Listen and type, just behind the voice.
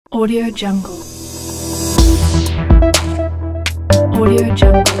Audio Jungle. Audio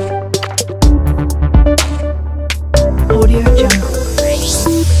Jungle. Audio Jungle.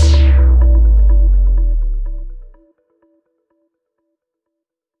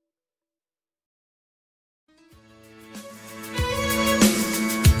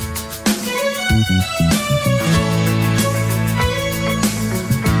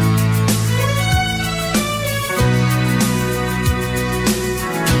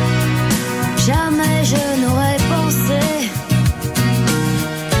 Jamais je n'aurais pensé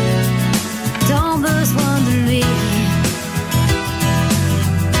tant besoin de lui.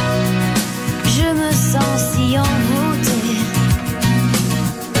 Je me sens si envoutée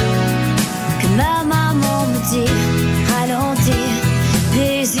que ma maman me dit ralentis,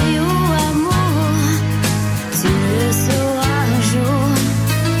 désir ou amour, tu le sauras un jour.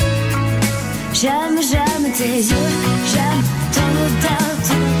 J'aime, j'aime tes yeux, j'aime ton odeur,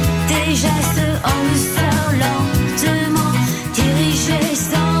 tes gestes en douceur, lentement, dirigés,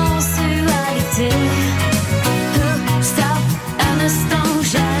 sensualité. Stop, un instant,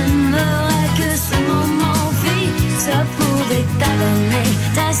 j'aimerais que ce moment fixe pouvait t'amener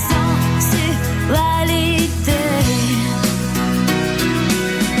ta sensualité.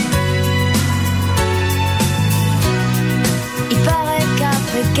 Il paraît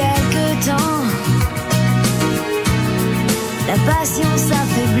qu'après quelques temps, la patience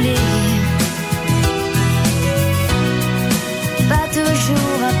affaiblit. Pas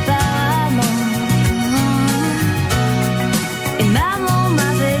toujours apparemment. Et maman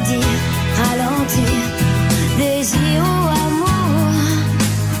m'avait dit ralentis, désir ou amour,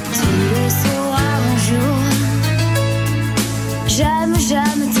 tu le sauras un jour. J'aime,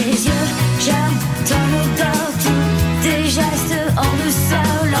 j'aime tes yeux, j'aime ton odeur, tous tes gestes en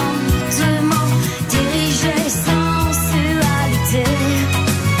douceur, lentement, dirigés, sensualité.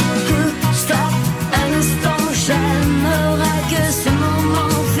 Stop, un instant, j'aimerais que ce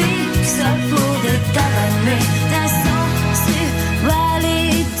moment fixe pour t'amener ta sensualité.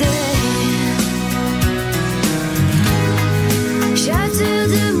 Je te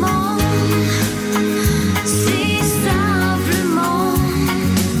demande si simplement,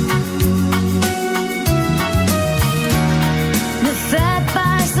 ne fais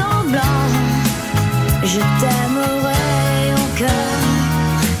pas semblant, je t'aimerai encore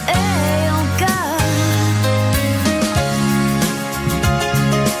et encore.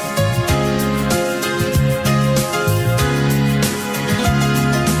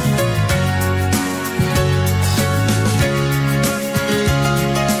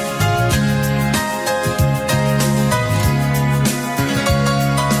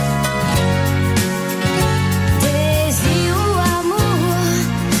 Désir ou amour,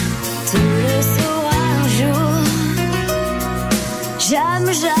 tu le sauras un jour. J'aime,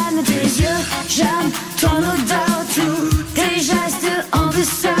 j'aime tes yeux, j'aime ton odeur, tous tes gestes en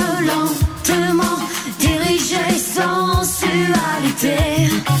douceur, lentement, dirigés, sensualité.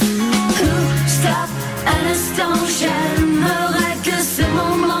 Stop, un instant, j'aimerais que ce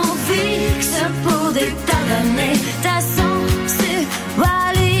moment fixe pour t'amener ta sensualité.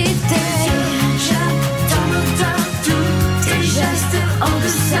 J'aime ton odeur, tous tes gestes en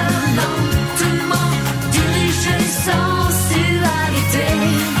douceur, lentement, dirigés, sensualité.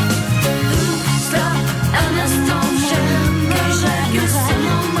 Stop, un instant, j'aimerais que ce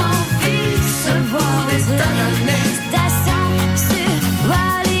moment fixe pour t'amener ta sensualité.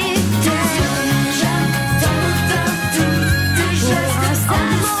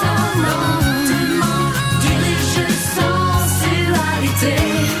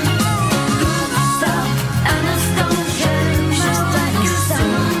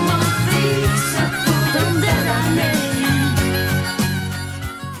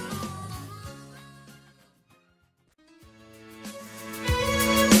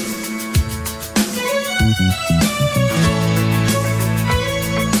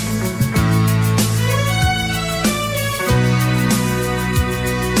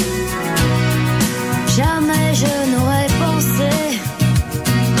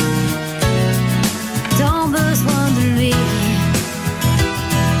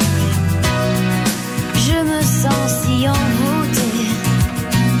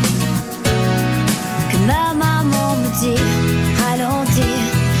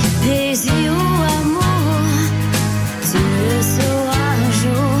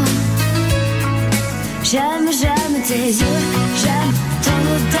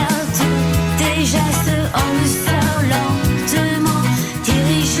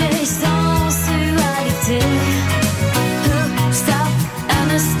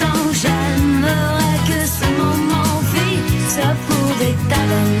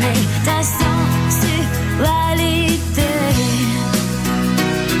 donner ta sensualité.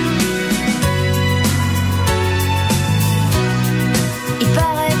 Il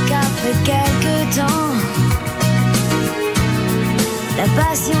paraît qu'après quelques temps, la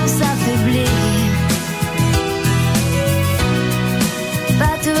passion s'affaiblit.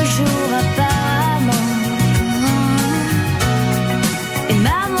 Pas toujours apparemment. Et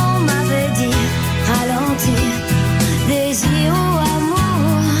maman m'avait dit ralentis, désir ou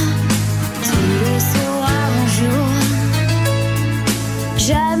amour, tu le sauras un jour.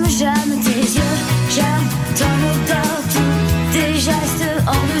 J'aime, j'aime tes yeux, j'aime ton odeur, tous tes gestes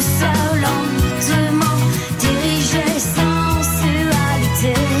en douceur, lentement dirigés,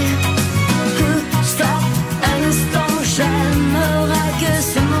 sensualité. Stop, un instant, j'aimerais que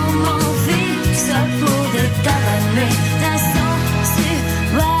ce moment fixe pour détailler ta sensualité.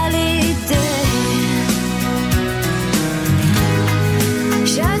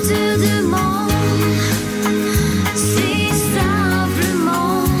 Je te demande si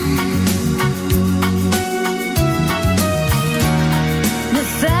simplement, ne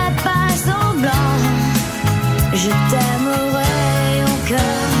fais pas semblant, je t'aimerai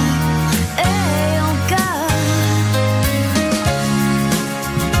encore et encore.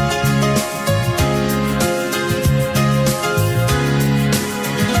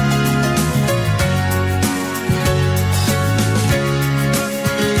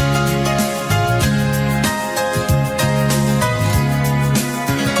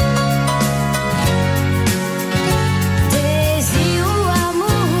 Désir ou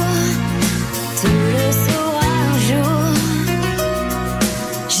amour, tu le sauras un jour.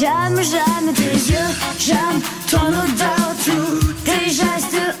 J'aime, j'aime tes yeux, j'aime ton odeur, tous tes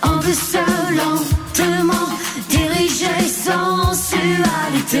gestes en douceur, lentement dirigés,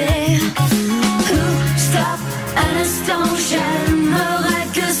 sensualité. Stop, un instant, j'aimerais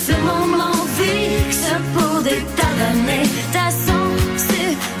que ce moment fixe pour détailler ta sensualité.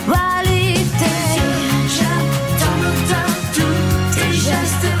 J'aime ton odeur, tous tes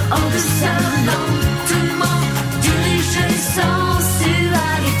gestes en douceur, lentement dirigés,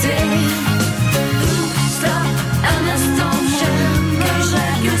 sensualité. Stop, un instant,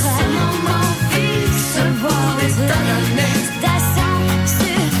 j'aimerais que ce moment fixe pour détailler ta sensualité.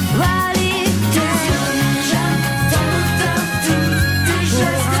 J'aime ton odeur, tous tes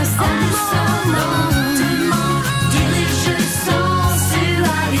gestes en douceur, lentement dirigés,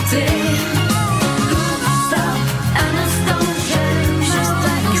 sensualité. Stop, un instant,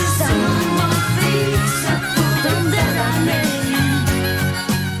 j'aimerais que ce moment fixe pour détailler.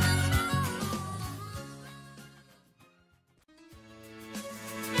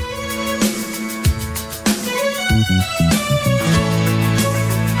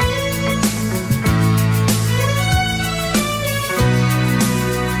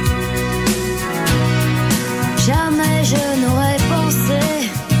 Jamais je n'aurais pensé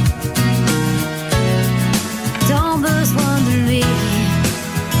tant besoin de lui.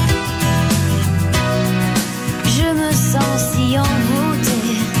 Je me sens si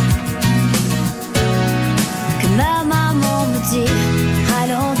envoutée que ma maman me dit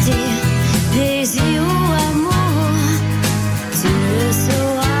ralentis, désir ou amour, tu le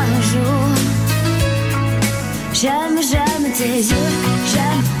sauras un jour. J'aime, j'aime tes yeux,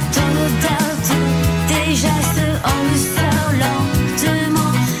 j'aime ton odeur, tous tes gestes en douceur,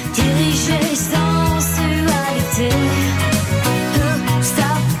 lentement dirigés, sensualité.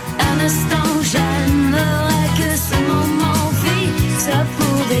 Stop, un instant, j'aimerais que ce moment fixe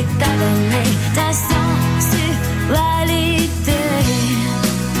pour détailler ta sensualité.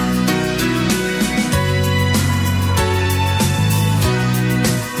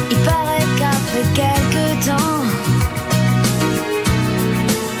 Il paraît qu'après quelques temps,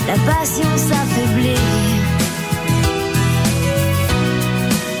 la passion s'affaiblit.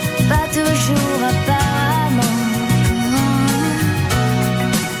 Pas toujours apparemment.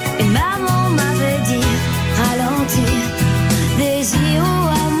 Et maman m'avait dit ralentis, désir ou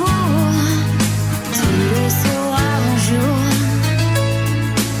amour, tu le sauras un jour.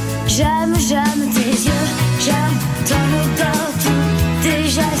 J'aime, j'aime tes yeux, j'aime ton odeur, tous tes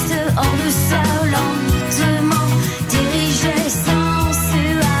gestes en douceur, lentement dirigés,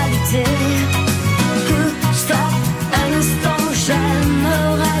 sensualité.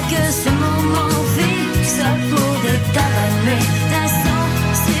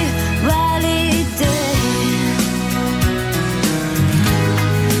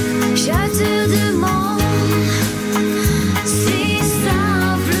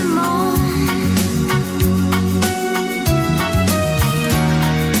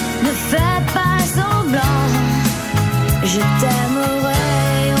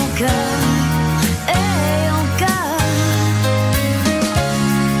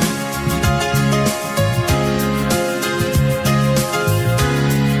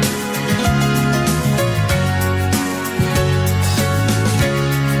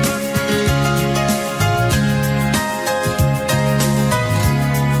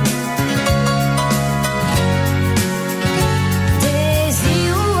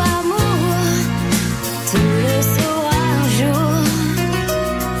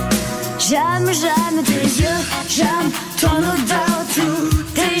 j'aime tes yeux, j'aime ton odeur, tous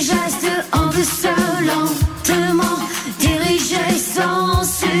tes gestes en douceur, lentement dirigés,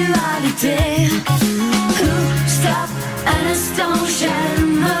 sensualité. Stop, un instant,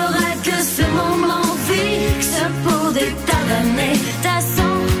 j'aimerais que ce moment fixe pour des tas d'années ta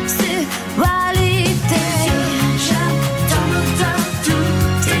sensualité. J'aime ton odeur, tous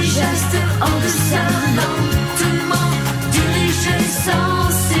tes gestes en douceur, lentement dirigés,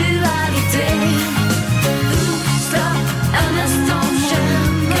 sensualité. Stop, un instant,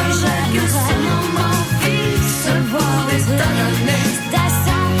 j'aimerais que ce moment fixe pour des tas d'années ta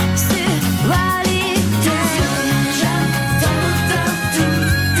sensualité. J'aime ton odeur, tous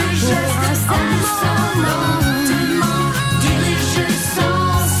tes gestes en douceur, lentement dirigés,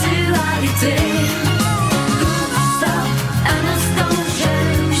 sensualité. Stop, un instant,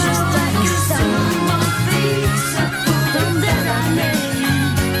 j'aimerais que ce moment fixe pour des années.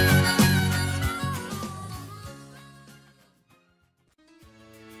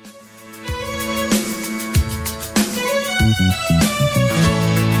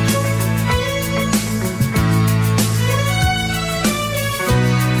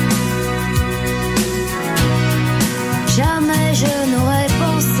 Jamais je n'aurais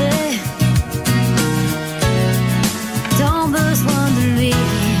pensé tant besoin de lui.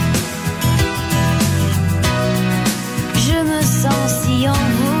 Je me sens si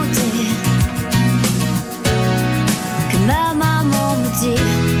envoutée que ma maman me dit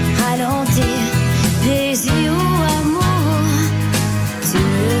ralentis, désir ou amour, tu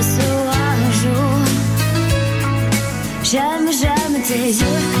le sauras un jour. J'aime tes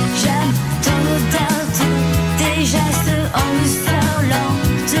yeux, j'aime ton odeur, tous tes gestes en douceur,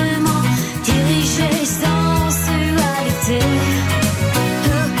 lentement dirigés, sensualité.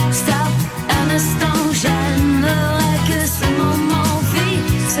 Stop, un instant, j'aimerais que ce moment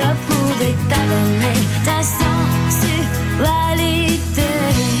fixe pour des tas d'années ta sensualité.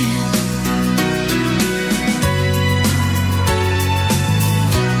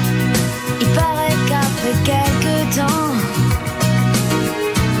 Il paraît qu'après quelques temps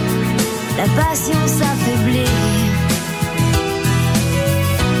la passion s'affaiblit.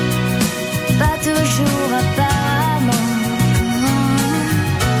 Pas toujours apparemment.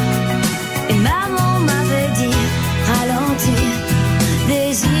 Et maman m'avait dit ralentis,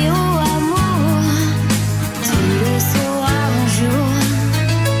 désir ou amour, tu le sauras un jour.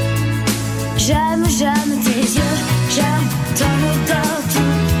 J'aime tes yeux, j'aime ton odeur,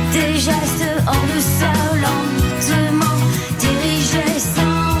 tous tes gestes en douceur, lentement dirigés,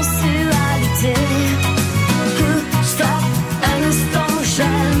 sensualité. Stop, un instant,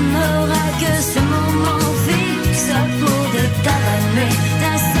 j'aimerais que ce moment fixe pour de ta d'années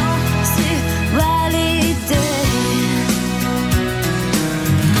ta sensualité.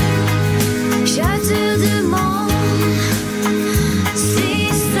 Je te demande si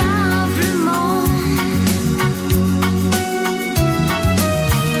simplement,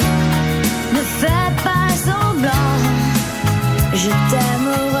 ne fais pas semblant, je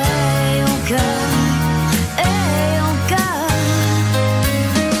t'aimerai encore et encore.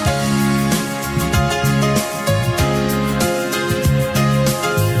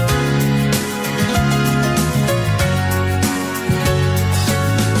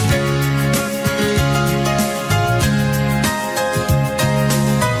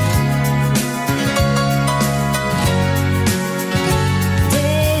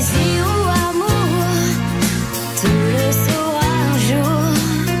 Désir ou amour, tu le sauras un jour.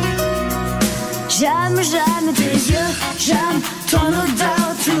 J'aime tes yeux, j'aime ton odeur,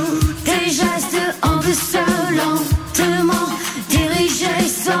 tous tes gestes en douceur, lentement dirigés,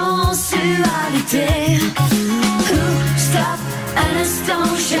 sensualité. Stop, un instant,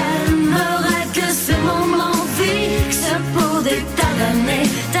 j'aimerais que ce moment fixe pour des tas d'années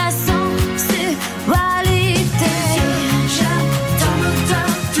ta sensualité. J'aime ton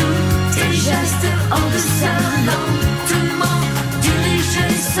odeur, tous tes gestes en douceur, lentement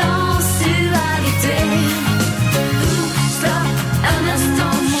dirigés, sensualité. Stop, un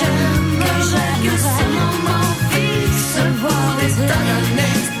instant, j'aimerais que ce moment fixe pour des tas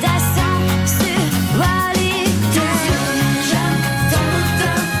d'années ta sensualité. J'aime ton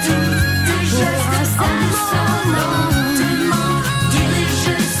odeur, tous tes gestes en douceur, lentement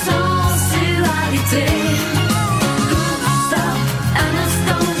dirigés,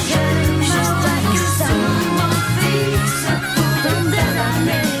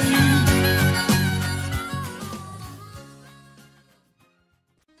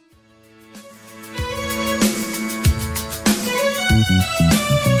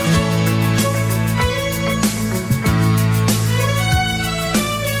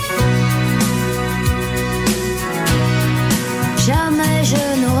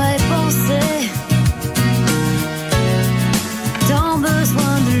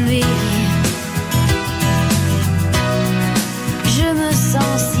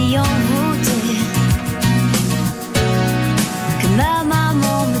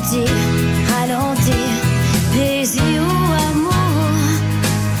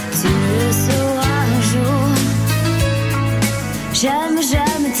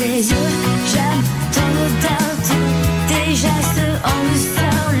 tes yeux, j'aime ton odeur, tous tes gestes en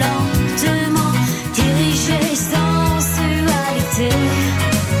douceur, lentement, dirigés, sensualité.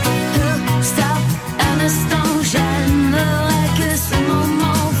 Stop, un instant, j'aimerais que ce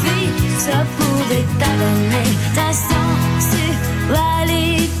moment fixe pouvait t'amener ta sensualité.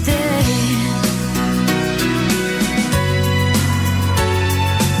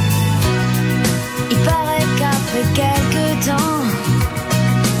 Il paraît qu'après quelques temps,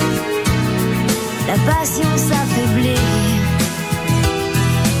 la passion s'affaiblit.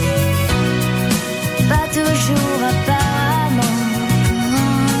 Pas toujours apparemment.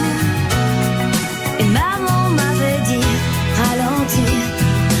 Et maman m'avait dit ralentis,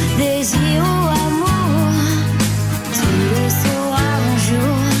 désir ou amour, tu le sauras un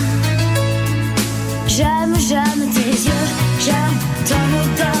jour. J'aime tes yeux, j'aime ton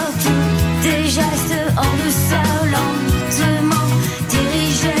odeur, tous tes gestes en douceur, lentement,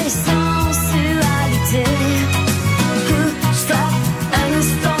 dirigés, sensualité. Stop, un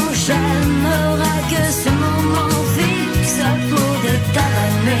instant, j'aimerais que ce moment fixe pour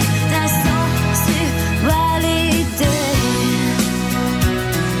t'amener ta sensualité.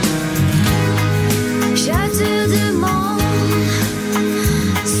 Je te demande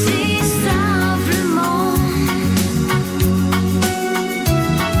si simplement,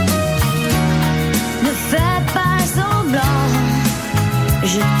 ne fais pas semblant,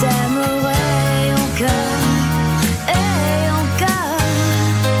 je t'aimerai encore et encore.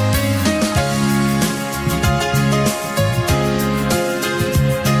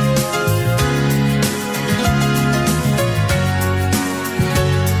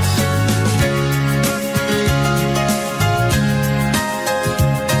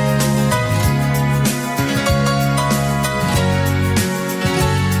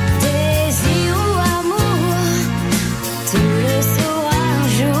 Désir ou amour, tu le sauras un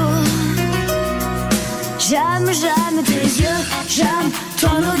jour. J'aime tes yeux, j'aime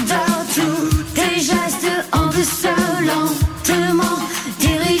ton odeur, tous tes gestes en douceur, lentement,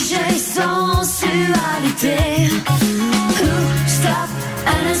 dirigés, sensualité. Stop,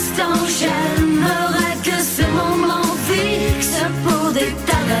 un instant, j'aimerais que ce moment fixe pour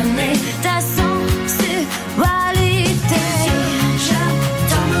t'amener ta sensualité. J'aime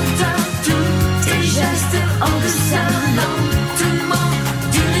ton odeur, tous tes gestes en douceur, lentement,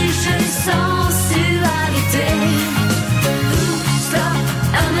 dirigés, sensualité. Stop,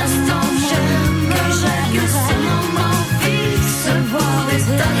 un instant, j'aimerais que ce moment fixe pour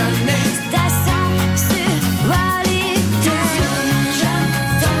t'amener ta sensualité. J'aime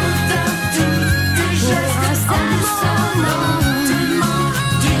ton odeur, tous tes gestes en douceur, lentement,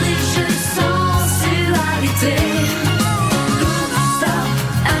 dirigés, sensualité. Stop,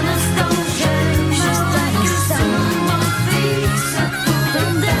 un instant, j'aimerais que ce moment fixe pour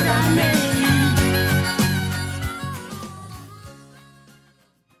t'amener.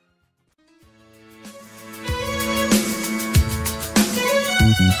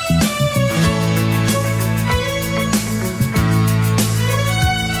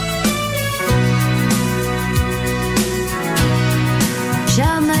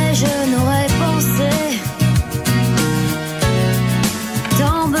 Jamais je n'aurais pensé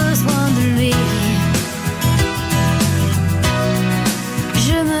tant besoin de lui.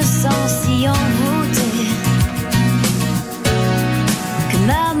 Je me sens si envoutée que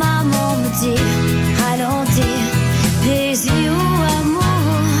ma maman me dit ralentis, désir ou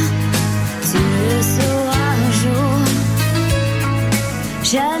amour, tu le sauras un jour.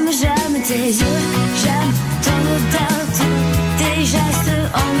 J'aime tes yeux, j'aime ton odeur, tous tes gestes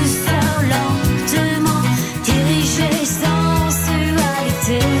en douceur, lentement, dirigés,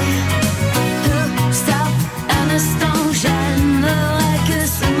 sensualité. Stop, un instant, j'aimerais que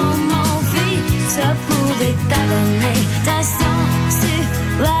ce moment fixe pour t'amener ta sensualité.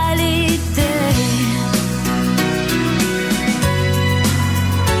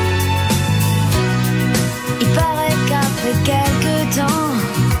 Il paraît qu'après quelques temps,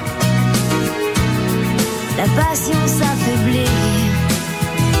 la passion s'affaiblit.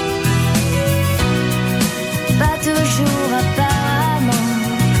 Pas toujours apparemment.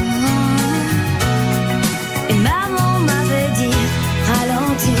 Et maman m'avait dit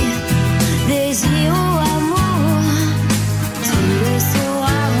ralentis, désir ou amour, tu le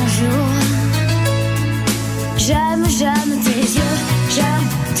sauras un jour. J'aime tes yeux, j'aime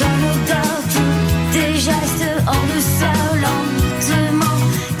ton odeur, tous tes gestes en douceur, lentement,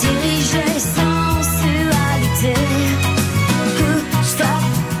 dirigés, sensualité.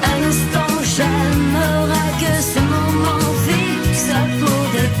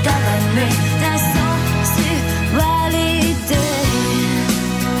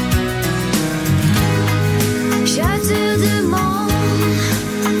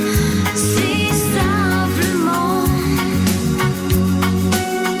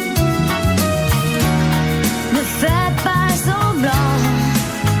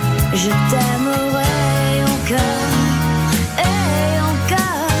 Je t'aimerai encore et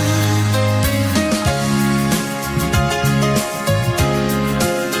encore.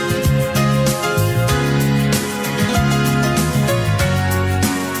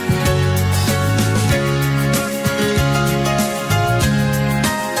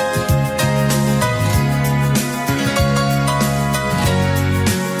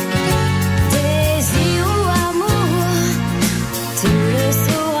 Désir ou amour, tu le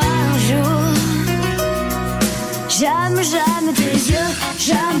sauras un jour. J'aime, j'aime tes yeux,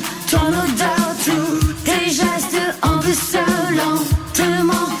 j'aime ton odeur, tous tes gestes en douceur,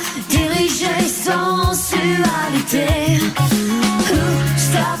 lentement dirigés, sensualité.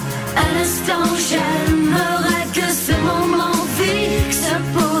 Stop, un instant, j'aimerais que ce moment fixe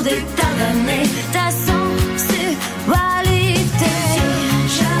pour des tas d'années ta sensualité.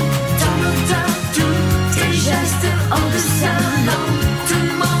 J'aime ton odeur, tous tes gestes en douceur,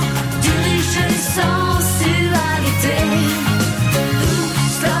 lentement dirigés, sensualité.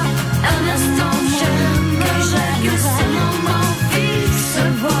 Stop, un instant, j'aimerais que ce moment fixe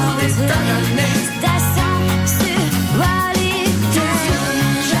pour des tas d'années ta sensualité.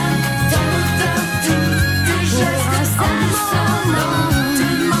 J'aime ton odeur, tous tes gestes en douceur,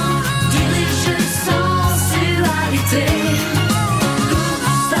 lentement dirigés, sensualité.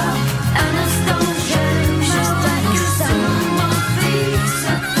 Stop, un instant, j'aimerais que ce moment fixe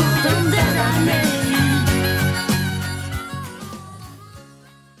pour des années.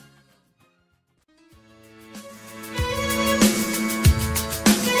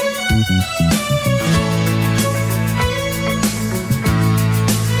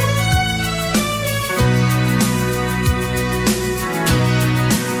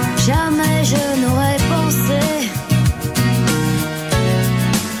 Jamais je n'aurais pensé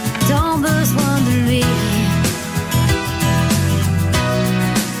tant besoin de lui.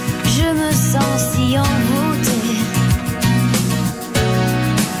 Je me sens si envoutée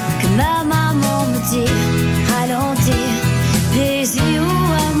que ma maman me dit ralentis. Désir ou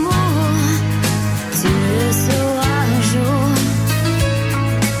amour, tu le sauras un jour.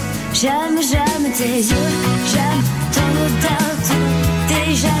 J'aime, j'aime tes yeux, j'aime ton odeur, tous tes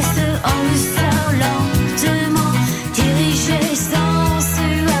gestes en douceur, lentement dirigés,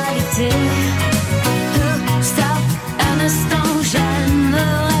 sensualité. Stop, un instant,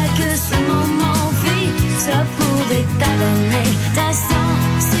 j'aimerais que ce moment fixe pour des tas d'années ta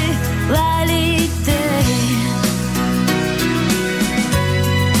sensualité.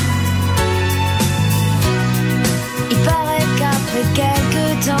 Il paraît qu'après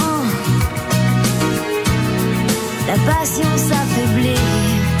quelques temps, la patience affaiblit.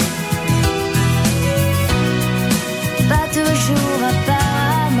 Pas toujours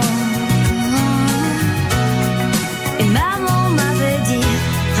apparemment. Et maman m'avait dit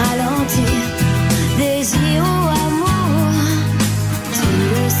ralentis. Désir ou amour, tu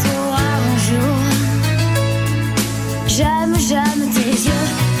le sauras un jour. J'aime, j'aime tes yeux,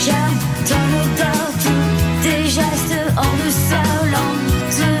 j'aime ton odeur, tous tes gestes en douceur,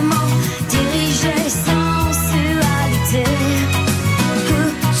 lentement dirigés, sensualité.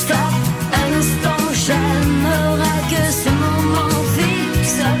 Stop, un instant, j'aimerais que ce moment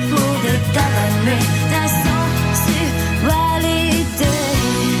fixe pour des tas d'années ta sensualité.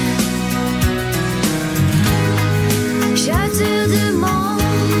 Je te demande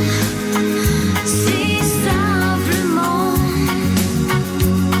si simplement,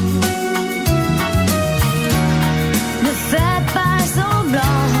 ne fais pas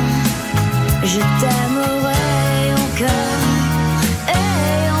semblant, je t'aimerai encore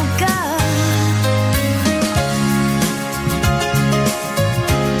et encore.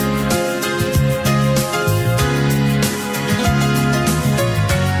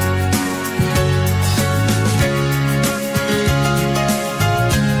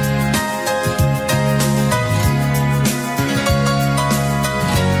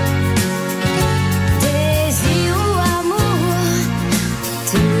 Désir ou amour,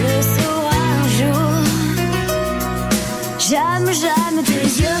 tu le sauras un jour. J'aime, j'aime tes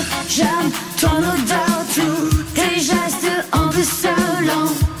yeux, j'aime ton odeur, tous tes gestes en douceur,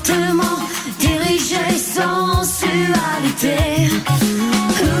 lentement dirigés, sensualité.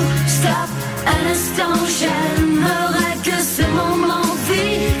 Stop, un instant, j'aimerais que ce moment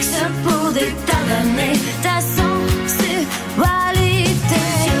fixe pour des tas d'années ta sensualité.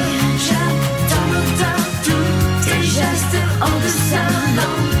 J'aime ton odeur, tous tes gestes en douceur,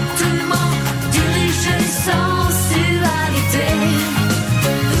 lentement dirigés, sensualité.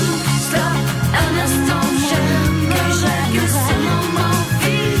 Stop, un instant, j'aimerais que ce moment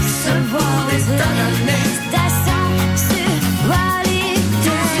fixe pour des tas d'années ta sensualité.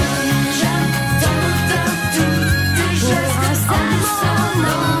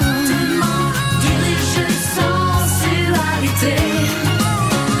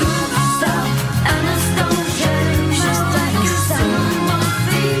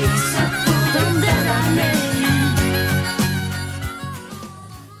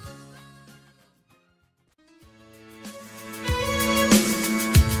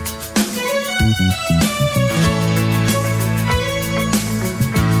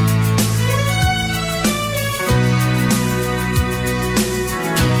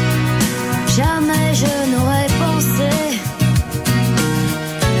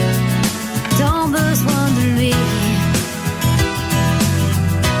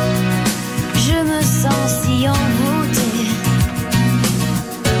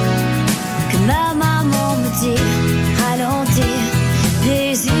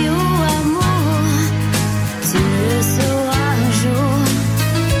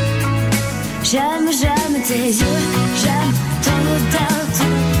 tes yeux, j'aime ton odeur,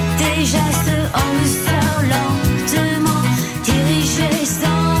 tous tes gestes en douceur, lentement dirigés,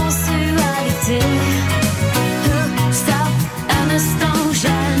 sensualité. Stop un instant,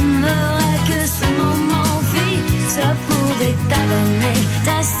 j'aimerais que ce moment fixe pour étalonner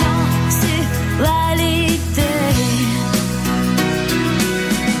ta sensualité.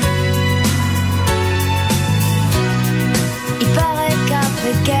 Il paraît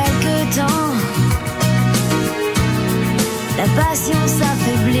qu'après quelques temps, la passion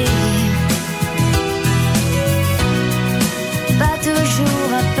s'affaiblit. Pas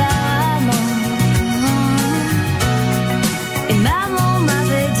toujours apparemment. Et maman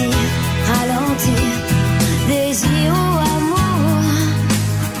m'avait dit ralentis, désir ou amour,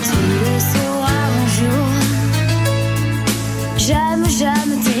 tu le sauras un jour.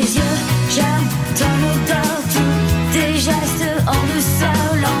 J'aime tes yeux, j'aime ton odeur, tous tes gestes en douceur,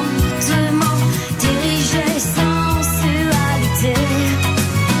 lentement dirigés, sensualité.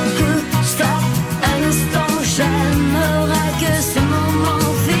 Stop un instant, j'aimerais que ce moment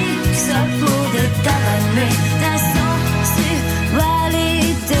fixe pour détailler ta sensualité.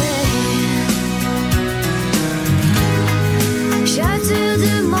 Je te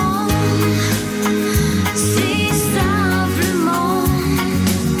demande si simplement,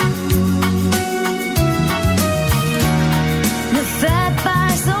 ne fais pas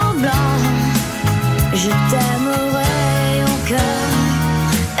semblant, je t'aimerai encore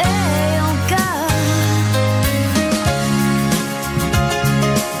et encore.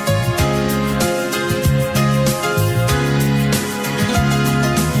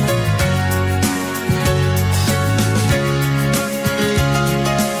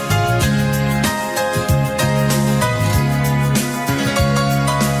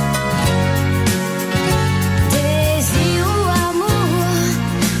 Désir ou amour,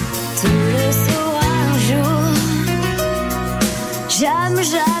 tu le sauras un jour.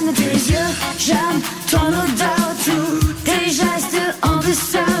 J'aime tes yeux, j'aime ton odeur, tous tes gestes en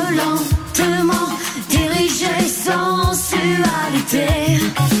douceur, lentement dirigés, sensualité.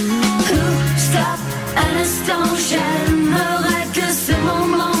 Stop un instant, j'aimerais que ce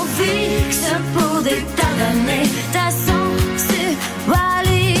moment fixe pour détailler ta sensualité.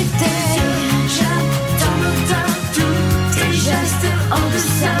 J'aime ton odeur, tous tes gestes en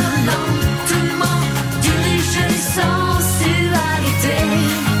douceur, lentement dirigés, sensualité.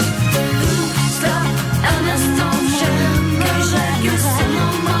 Stop un instant, j'aimerais que ce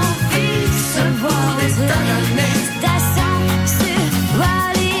moment fixe pour détailler ta sensualité.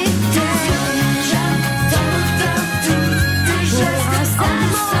 J'aime ton odeur, tous tes gestes en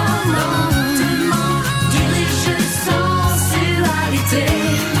douceur, lentement dirigés, sensualité.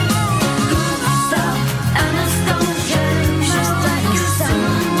 Stop un instant, j'aimerais que ce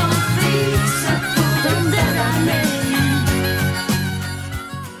moment fixe pour détailler.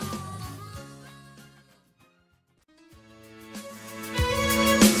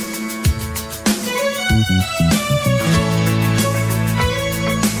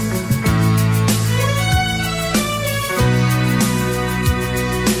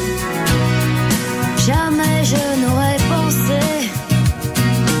 Jamais je n'aurais pensé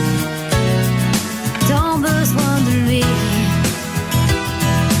tant besoin de lui.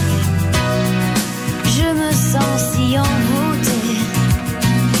 Je me sens si envoutée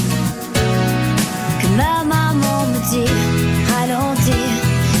que ma maman me dit ralentis,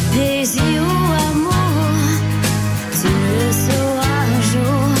 désir ou amour, tu le sauras un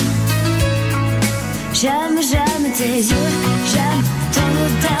jour. J'aime tes yeux, j'aime ton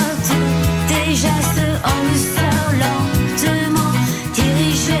odeur, tous tes gestes en douceur, lentement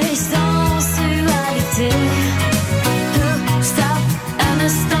dirigés, sensualité. Stop un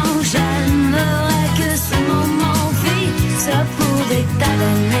instant, j'aimerais que ce moment fixe pour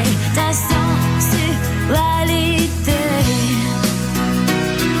détailler ta sensualité.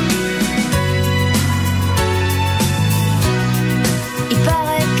 Il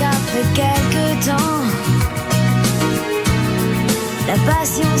paraît qu'après quelques temps, la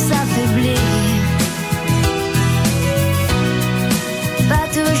passion s'affaiblit. Pas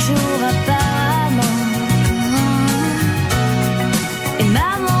toujours apparemment. Et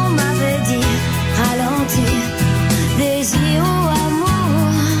maman m'avait dit ralentis, désir ou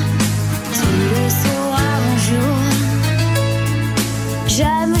amour, tu le sauras un jour.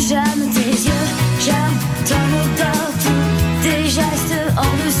 J'aime tes yeux, j'aime ton odeur, tous tes gestes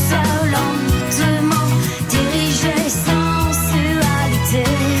en douceur, lentement dirigés, sensualité.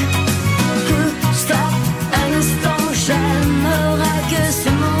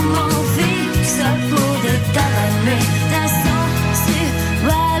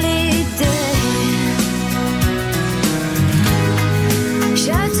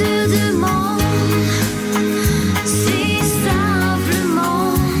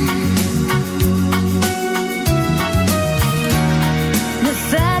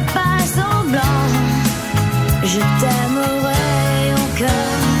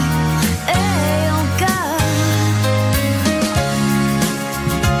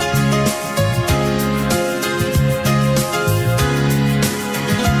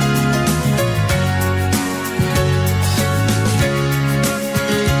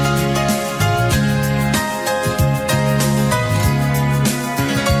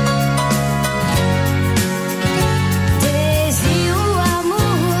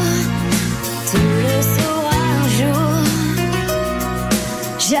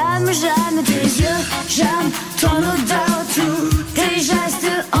 ton odeur, tous tes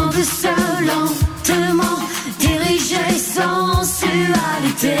gestes en douceur, lentement dirigés,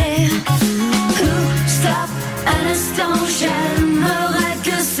 sensualité. Stop, un instant, j'aimerais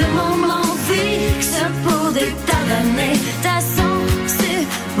que ce moment fixe pour des tas d'années ta sensualité.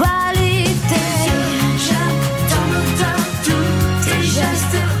 J'aime ton odeur, tous tes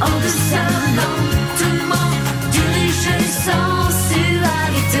gestes en douceur, lentement dirigés,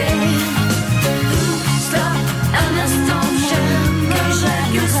 sensualité. Stop, un instant, j'aimerais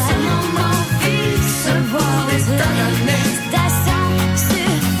que ce moment fixe pour des tas d'années ta sensualité.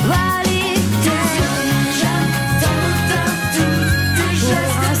 J'aime ton odeur, tous tes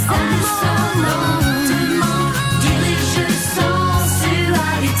gestes en douceur, lentement dirigés,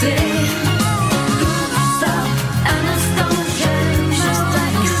 sensualité. Stop, un instant,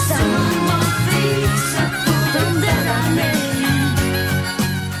 j'aimerais que ce moment fixe pour des années.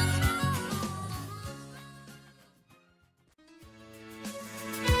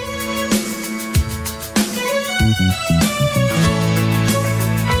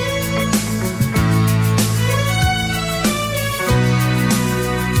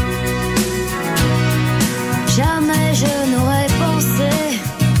 Jamais je n'aurais pensé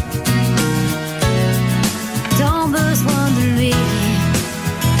tant besoin de lui.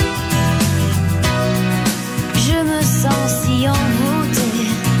 Je me sens si envoutée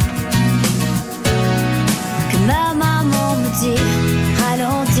que ma maman me dit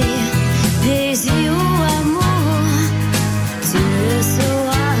ralentis, désir ou amour, tu le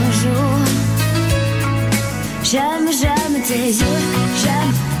sauras un jour. J'aime tes yeux,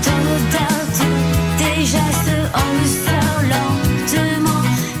 j'aime ton odeur, tous tes gestes en douceur, lentement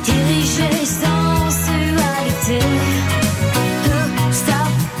dirigés, sensualité.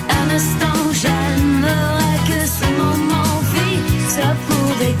 Stop, un instant, j'aimerais que ce moment fixe pour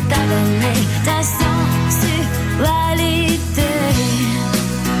des tas d'années ta sensualité.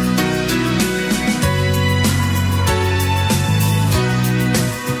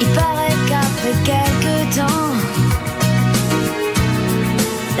 Il paraît qu'après quelques temps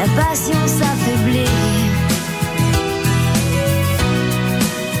la passion s'affaiblit.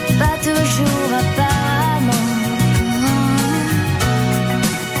 Pas toujours apparemment.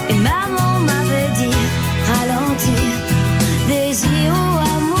 Et maman m'avait dit ralentis, désir ou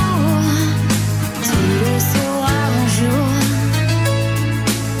amour, tu le sauras un jour.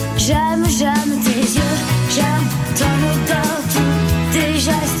 J'aime tes yeux, j'aime ton odeur, tous tes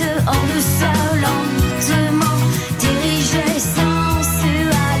gestes en douceur, lentement dirigés,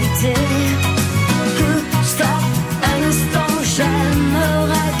 sensualité. Stop, un instant,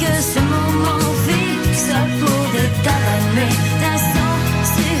 j'aimerais que ce moment fixe pour des tas d'années ta sensualité.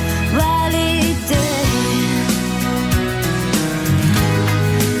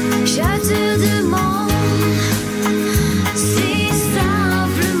 Je te demande si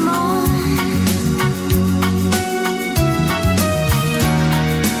simplement,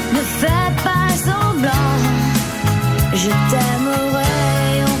 ne fais pas semblant, je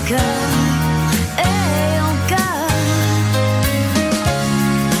t'aimerai encore et encore.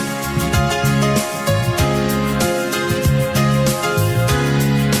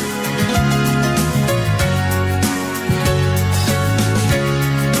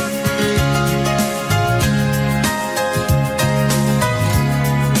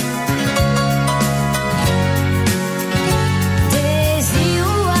 Désir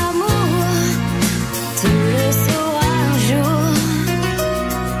ou amour, tu le sauras un jour.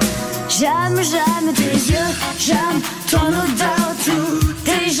 J'aime tes yeux, j'aime ton odeur, tous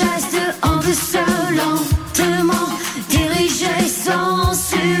tes gestes en douceur, lentement dirigés,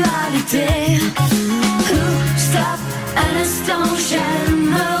 sensualité. Stop, un instant,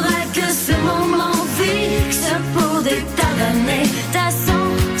 j'aimerais que ce moment fixe pour des tas d'années ta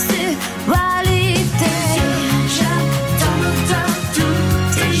sensualité. J'aime ton odeur, tous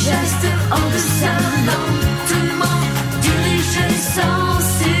tes gestes en douceur, lentement dirigés,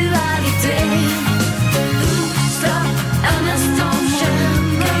 sensualité. Stop, un instant,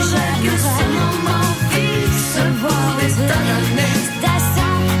 j'aimerais que ce moment fixe pour des tas d'années ta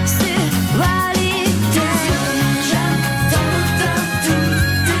sensualité. J'aime ton odeur.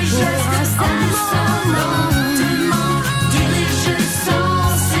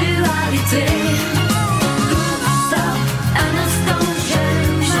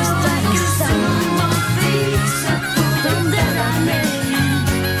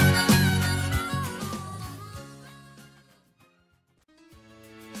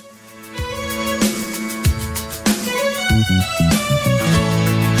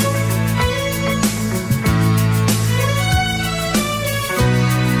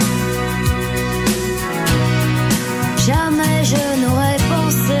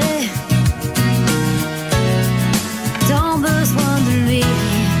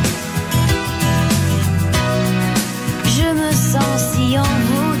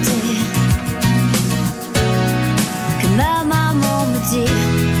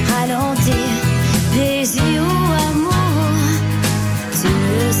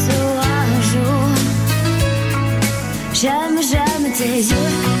 J'aime, j'aime tes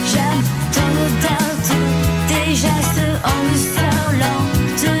yeux, j'aime ton odeur, tous tes gestes en douceur,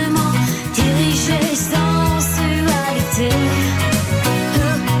 lentement dirigés, sensualité.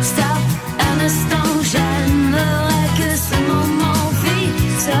 Stop, un instant, j'aimerais que ce moment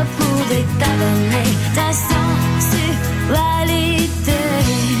fixe pouvait t'amener ta sensualité.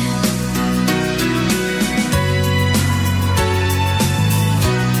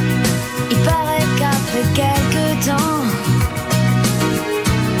 Il paraît qu'après quelques temps,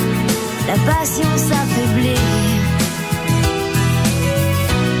 la passion s'affaiblit.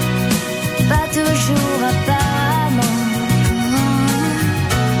 Pas toujours apparemment.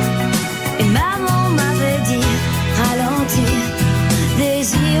 Et maman m'avait dit ralentis,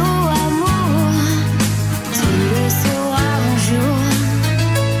 désir ou amour, tu le sauras un jour.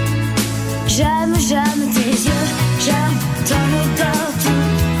 J'aime, j'aime tes yeux, j'aime ton odeur, tous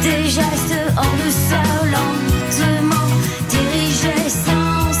tes gestes en douceur, lentement dirigés,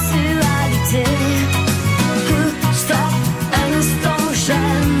 sensualité. Stop, un instant,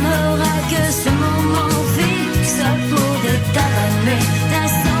 j'aimerais que ce moment fixe pouvait t'amener ta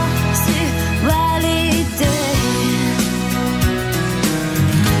sensualité.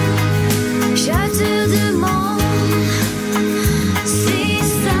 Je te demande si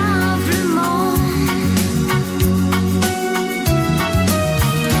simplement,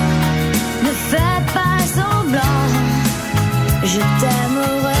 ne fais pas semblant, je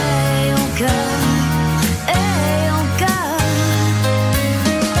t'aimerai encore et encore.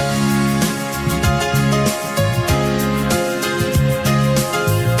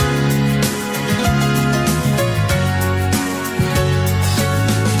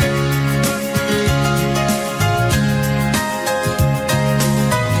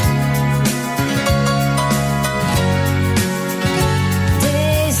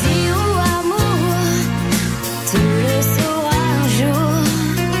 Désir ou amour, tu le sauras un jour.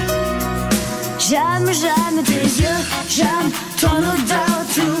 J'aime, j'aime tes yeux, j'aime ton odeur,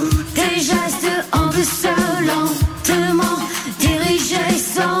 tous tes gestes en douceur, lentement dirigés,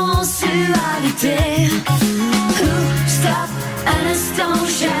 sensualité. Stop, un instant,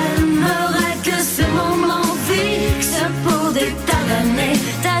 j'aimerais que ce moment fixe pouvait t'amener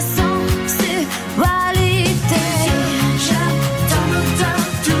ta sensualité. J'aime ton odeur,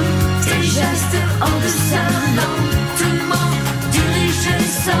 tous tes gestes en douceur, lentement dirigés,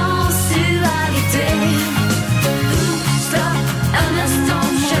 sensualité. Stop, un instant,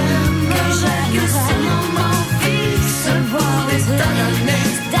 j'aimerais que ce moment fixe pouvait t'amener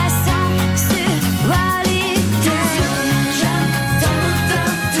ta sensualité. J'aime ton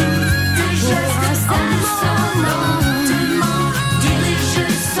odeur, tous tes gestes en douceur, lentement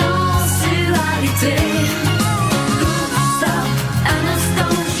dirigés, sensualité. Stop, un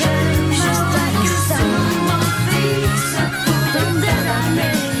instant, j'aimerais que ce moment fixe pouvait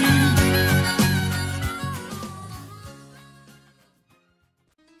t'amener.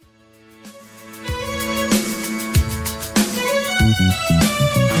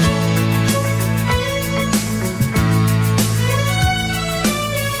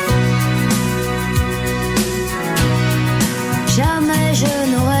 Jamais je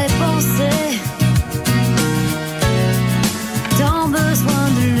n'aurais pensé tant besoin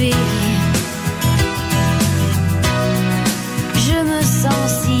de lui. Je me sens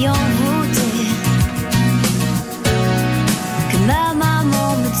si envoutée que ma maman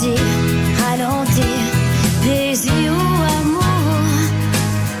me dit ralentis, désir ou amour,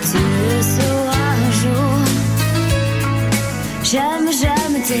 tu le sauras un jour. J'aime,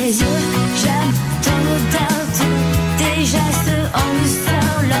 j'aime tes yeux, j'aime ton odeur, tous tes gestes en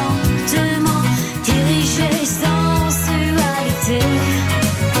douceur, lentement dirigés, sensualité.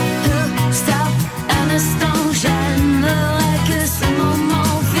 Stop, un instant, j'aimerais que ce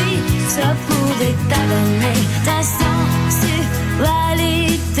moment fixe pouvait t'amener ta sensualité.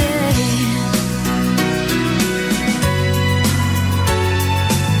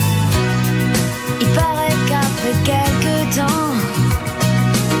 Il paraît qu'après quelques temps,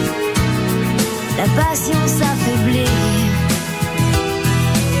 la passion s'affaiblit.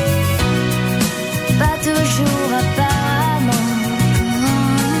 Pas toujours apparemment.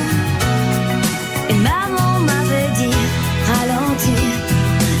 Et maman m'avait dit ralentis,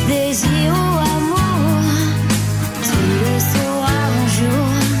 désir ou amour, tu le sauras un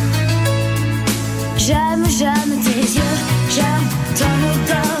jour. J'aime, j'aime tes yeux, j'aime ton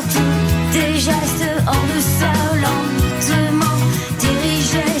odeur, tous tes gestes en douceur, lentement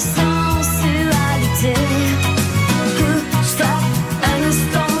dirigés, sensualité. Stop, un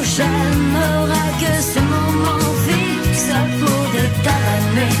instant, j'aimerais que ce moment fixe pouvait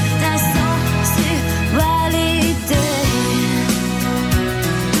t'amener ta sensualité.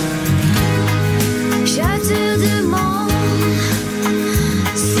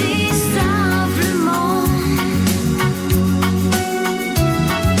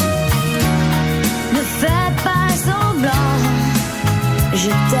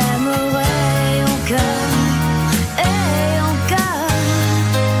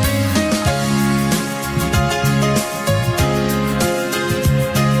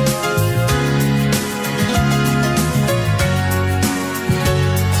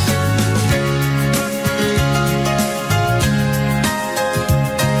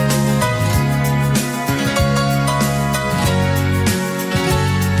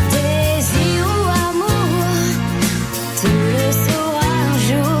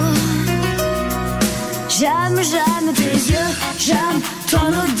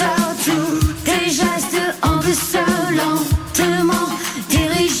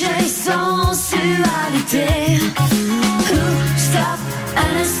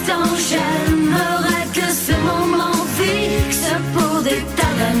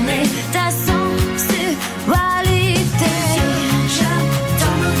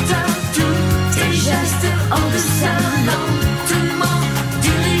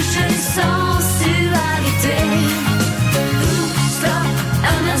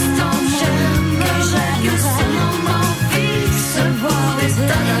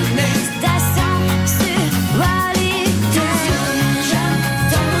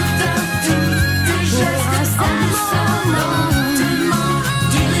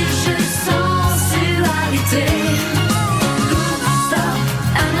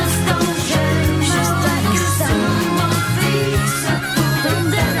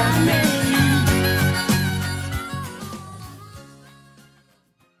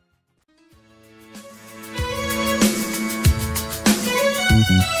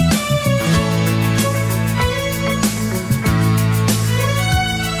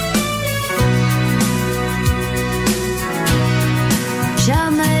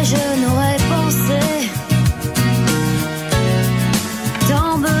 Jamais je n'aurais pensé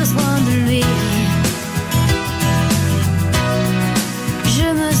tant besoin de lui. Je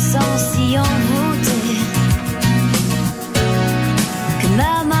me sens si envoutée que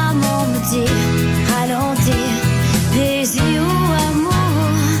ma maman me dit ralentis, désir ou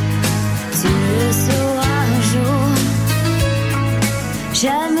amour, tu le sauras un jour.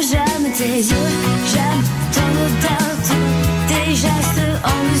 J'aime tes yeux, j'aime ton odeur, tes gestes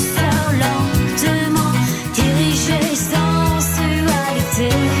en douceur, lentement, dirigés,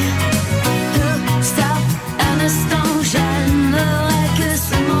 sensualité. Stop, un instant, j'aimerais que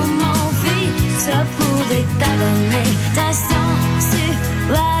ce moment fixe pour étalonner ta sensualité.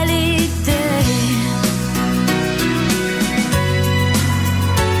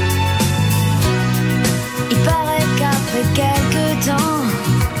 Il paraît qu'après quelques temps,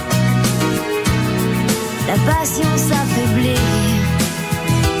 la patience s'affaiblit.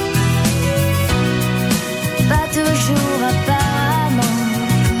 Pas toujours apparemment.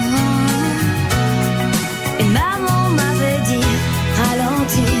 Et maman m'avait dit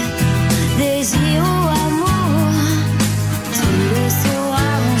ralentis, désir ou amour, tu le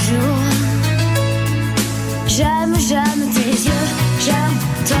sauras un jour. J'aime tes yeux, j'aime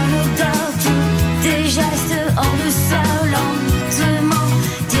ton odeur, tous tes gestes en douceur, lentement,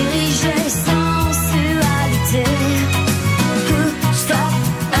 dirigés, sensualité. Stop,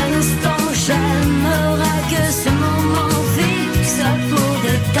 un instant, j'aimerais que ce moment fixe pour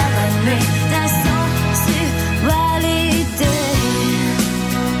détailler ta sensualité.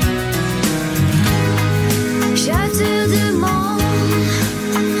 Je te demande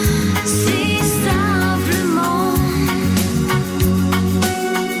si simplement,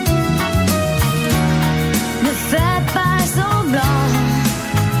 ne fais pas semblant,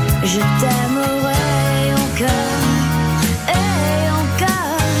 je t'aimerai encore et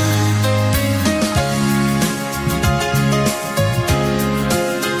encore.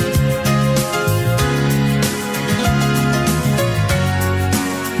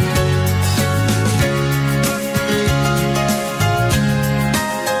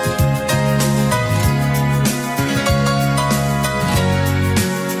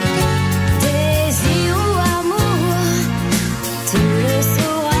 Désir ou amour, tu le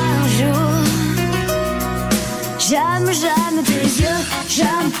sauras un jour. J'aime tes yeux,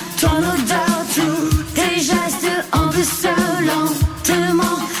 j'aime ton odeur, tous tes gestes en douceur,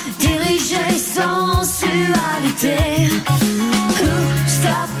 lentement, dirigés, sensualité.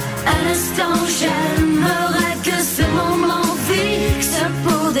 Stop, un instant, j'aimerais que ce moment fixe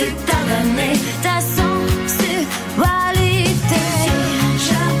pour déterminer ta sensualité.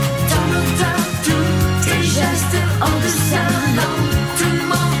 J'aime ton odeur, tous tes gestes en douceur,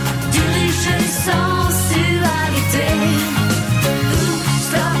 lentement, dirigés, sensualité.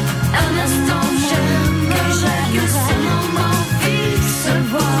 Stop, un instant, j'aimerais que ce moment fixe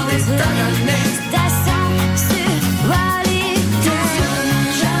pour déterminer ta sensualité.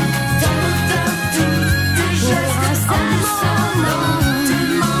 J'aime ton odeur, tous tes gestes en douceur,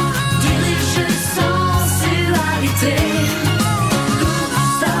 lentement, dirigés, sensualité.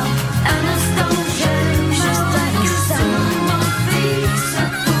 Stop, un instant, j'aimerais que ce moment fixe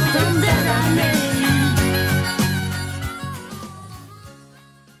pour déterminer.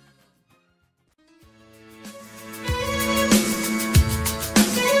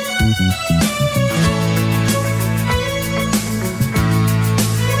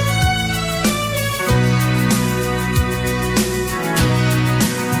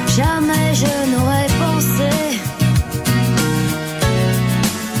 Jamais je n'aurais pensé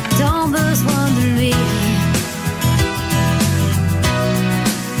tant besoin de lui.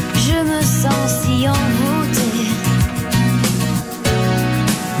 Je me sens si envoutée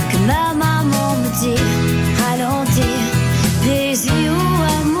que ma maman me dit ralentis, désir ou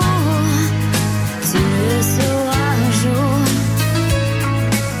amour, tu le sauras un jour.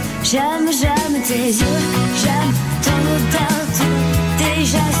 J'aime tes yeux, j'aime ton odeur, tous tes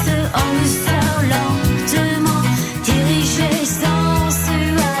gestes en douceur, lentement, dirigés,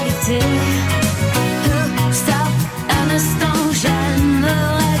 sensualité. Stop, un instant,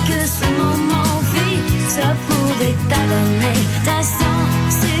 j'aimerais que ce moment fixe pour déterminer ta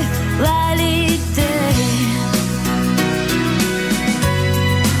sensualité.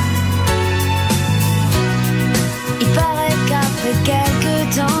 Il paraît qu'après quelques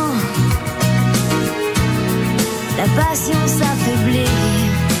temps, la patience s'affaiblit.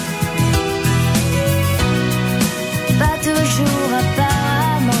 Pas toujours apparemment.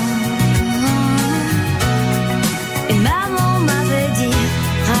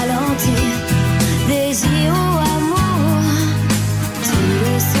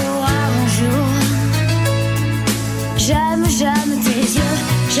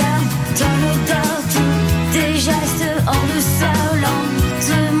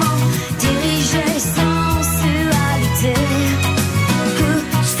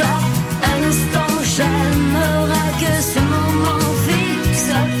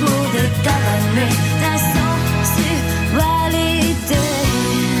 t'amener ta sensualité.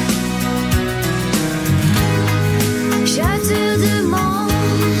 Je te demande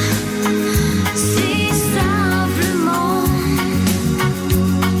si simplement,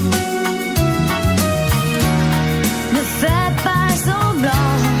 ne fais pas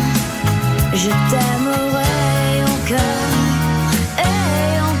semblant, je t'aimerai encore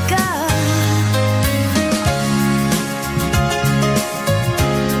et encore.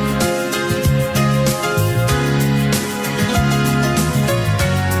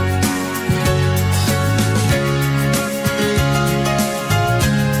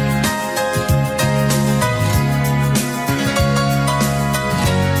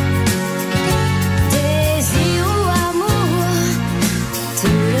 Désir ou amour, tu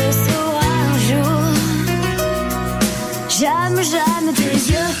le sauras un jour. J'aime, j'aime tes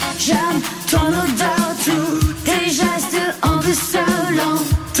yeux, j'aime ton odeur, tous tes gestes en douceur,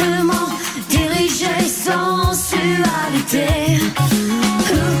 lentement dirigés, sensualité.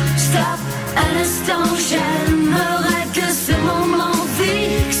 Stop un instant, j'aimerais que ce moment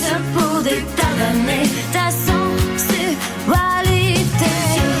fixe pour des tas d'années ta sensualité.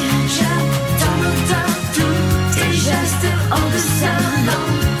 J'aime ton odeur, tous tes gestes en douceur,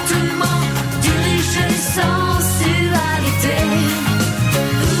 lentement dirigés, sensualité.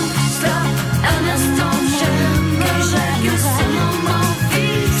 Stop un instant, j'aimerais que ce moment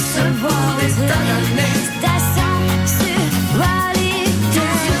fixe pour des tas d'années ta sensualité.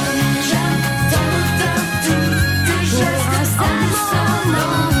 J'aime ton odeur, tous tes gestes en douceur,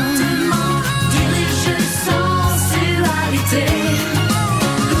 lentement dirigés, sensualité.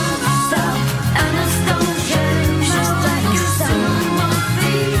 Stop un instant, j'aimerais que ce moment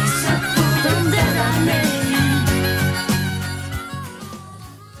fixe pour des années.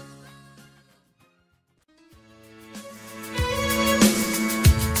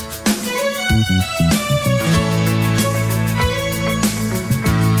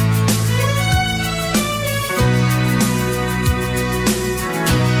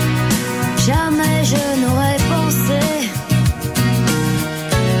 Jamais je n'aurais pensé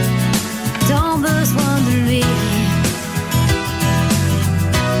tant besoin de lui.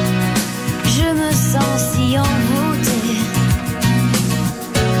 Je me sens si envoutée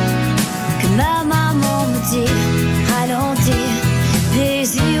que ma maman me dit ralentis.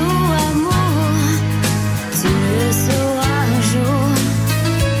 Désir ou amour, tu le sauras un jour.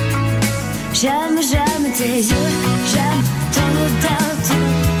 J'aime, j'aime tes yeux, j'aime ton odeur,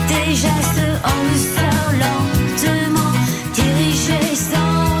 tous tes gestes en douceur, lentement dirigés,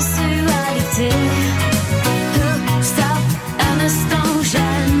 sensualité. Stop un instant,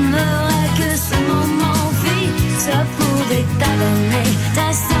 j'aimerais que ce moment fixe pour des tas d'années ta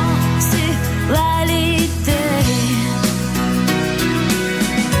sensualité.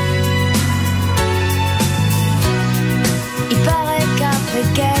 Il paraît qu'après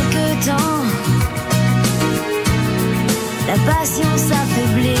quelques temps, la patience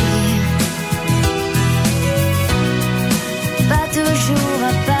affaiblit. Pas toujours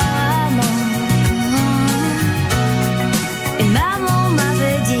apparemment. Et maman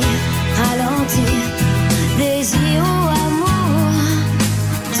m'avait dit ralentis. Désir ou amour,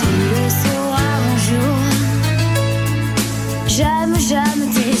 tu le sauras un jour. J'aime, j'aime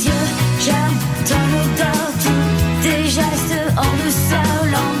tes yeux, j'aime ton odeur, tous tes gestes en douceur,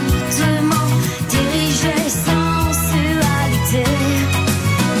 lentement dirigés, sensualité.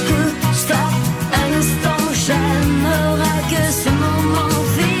 Stop un instant, j'aimerais que ce moment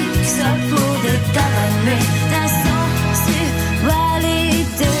fixe pour des tas d'années ta sensualité.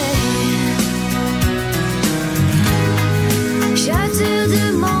 Je te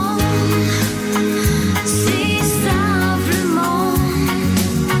demande si simplement,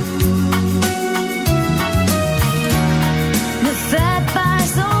 ne fais pas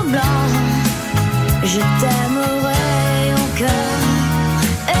semblant, je t'aimerai encore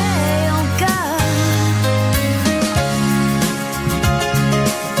et encore.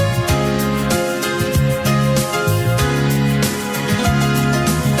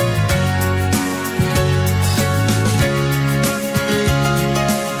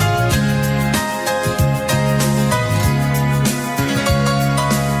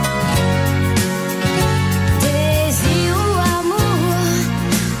 Désir ou amour,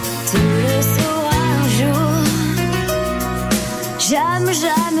 tu le sauras un jour. J'aime,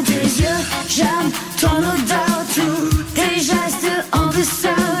 j'aime tes yeux, j'aime ton odeur, tous tes gestes en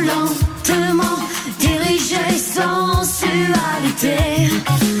douceur, lentement dirigés, sensualité.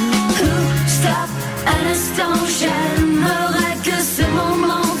 Stop un instant, j'aimerais que ce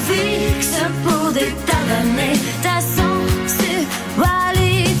moment fixe pour des tas d'années ta sensualité.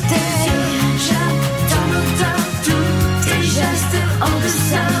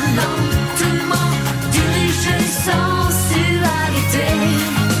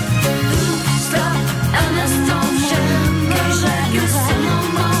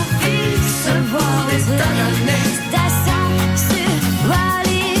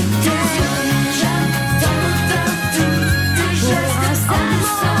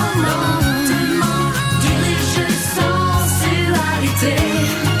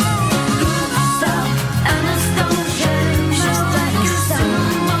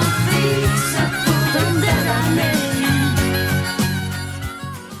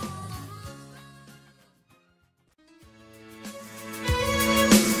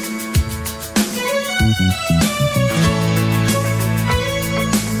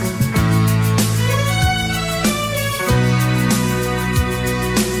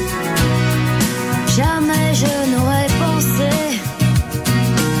 Jamais je n'aurais pensé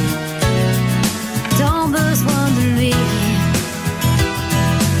tant besoin de lui.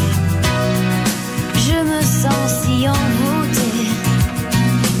 Je me sens si envoutée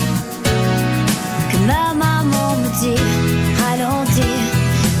que ma maman me dit ralentis,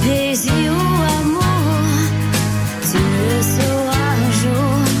 désir ou amour, tu le sauras un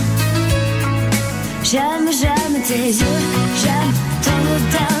jour. J'aime, j'aime tes yeux, j'aime ton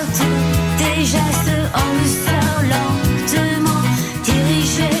odeur, tes gestes en douceur, lentement,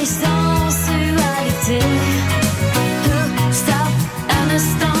 dirigés, sensualité. Stop, un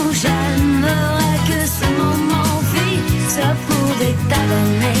instant, j'aimerais que ce moment fixe pour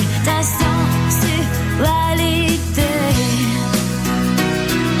détalonner ta sensualité.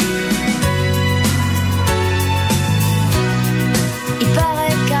 Il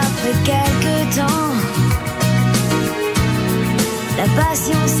paraît qu'après quelques temps, la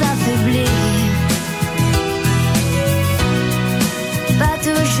passion s'affaiblit. Pas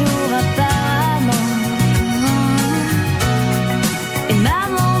toujours apparemment. Et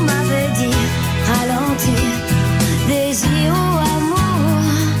maman m'avait dit ralentis, désir ou amour,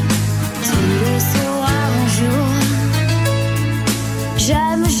 tu le sauras un jour.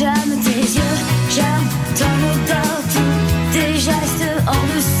 J'aime, j'aime tes yeux, j'aime ton odeur, tous tes gestes en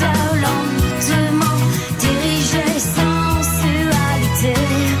douceur, lentement, dirigés, sensualité.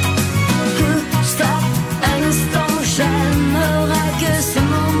 Stop, un instant, j'aimerais que ce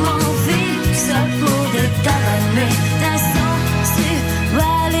moment fixe pour détaler ta sensualité.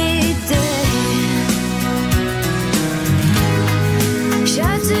 Je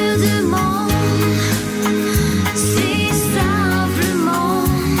te demande si simplement,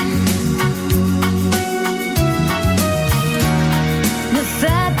 ne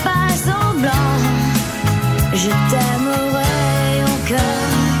fais pas semblant, je t'aimerai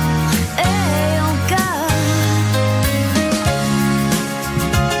encore et encore.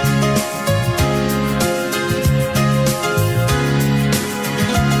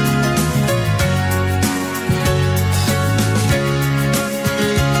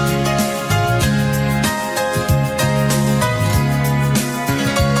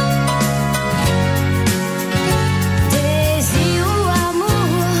 Désir ou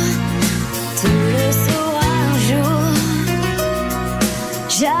amour, tu le sauras un jour.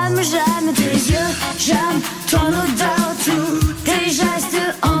 J'aime, j'aime tes yeux, j'aime ton odeur, tous tes gestes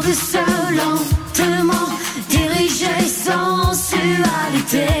en douceur, lentement, dirigés,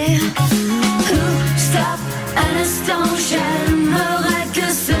 sensualité. Stop, un instant, j'aimerais que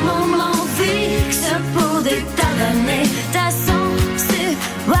ce moment fixe pour détalonner ta sensualité.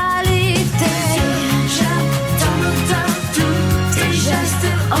 J'aime ton odeur, tous tes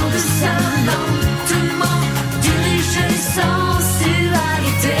gestes en douceur, lentement, dirigés,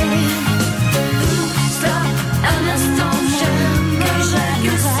 sensualité. Stop, un instant, j'aimerais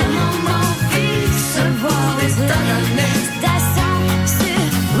que ce moment fixe pour détalonner ta sensualité.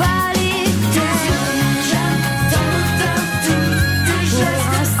 J'aime ton odeur, tous tes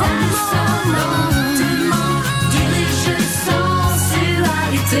gestes en douceur, lentement, dirigés,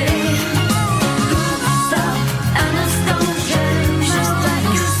 sensualité. Stop, un instant, j'aimerais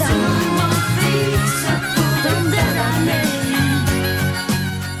que ce moment fixe pour détalonner.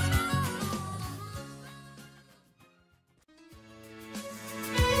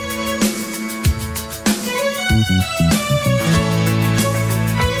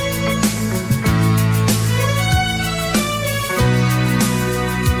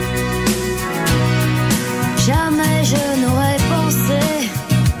 Jamais je n'aurais pensé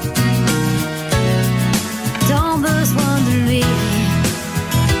tant besoin de lui.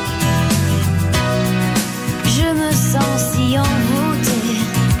 Je me sens si envoutée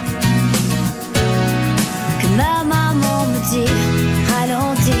que ma maman me dit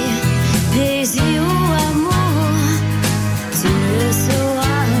ralentis, désir ou amour, tu le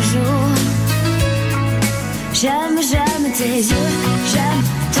sauras un jour. J'aime, j'aime tes yeux, j'aime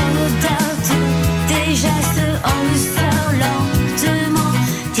ton odeur, tous tes gestes en douceur, lentement,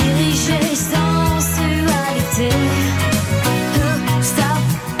 dirigés, sensualité. Stop,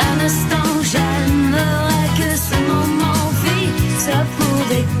 un instant, j'aimerais que ce moment fixe pour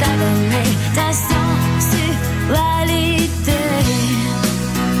détalonner ta sensualité.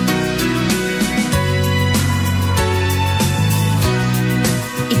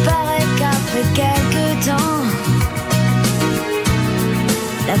 Il paraît qu'après quelques temps,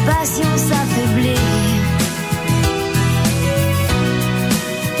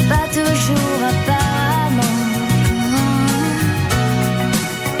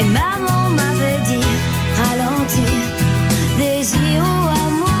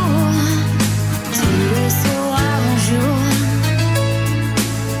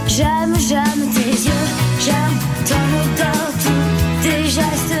 J'aime, j'aime tes yeux, j'aime ton odeur, tous tes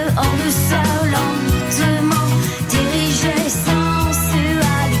gestes en douceur, lentement dirigés,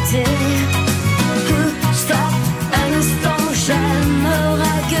 sensualité. Stop, un instant,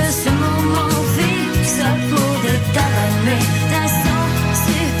 j'aimerais que ce moment fixe pour déterminer ta sensualité.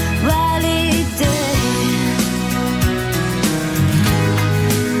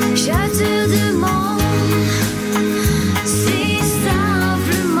 Je te demande si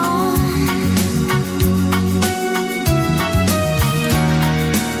simplement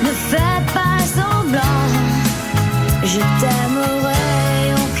ne fais pas semblant, je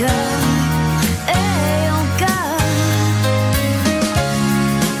t'aimerai encore et encore.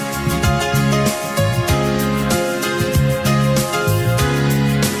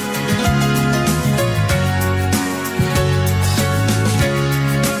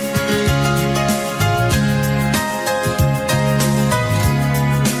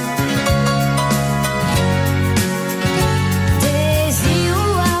 Désir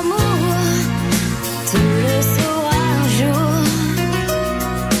ou amour, tu le sauras un jour.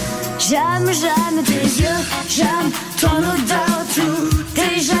 J'aime, j'aime tes yeux, j'aime ton odeur, tous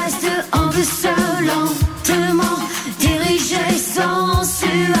tes gestes en douceur, lentement dirigés,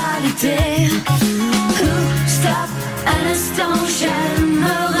 sensualité. Stop, un instant,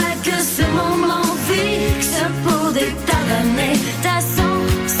 j'aimerais que ce moment fixe pour déterminer ta sensualité.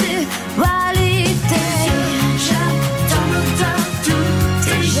 J'aime ton odeur, tous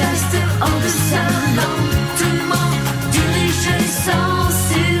tes gestes en douceur, lentement dirigés,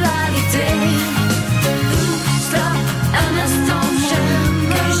 sensualité. Stop, un instant,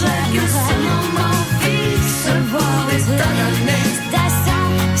 j'aimerais que ce moment fixe pour déterminer ta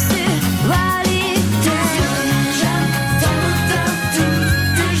sensualité. J'aime ton odeur, tous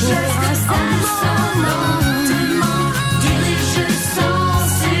tes gestes en douceur, lentement dirigés,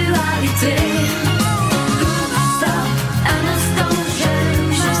 sensualité. Stop, un instant,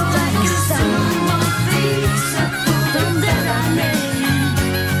 j'aimerais que ce moment fixe pour déterminer.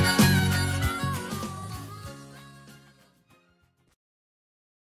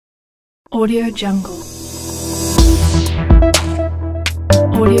 Audio Jungle.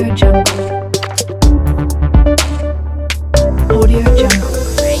 Audio Jungle.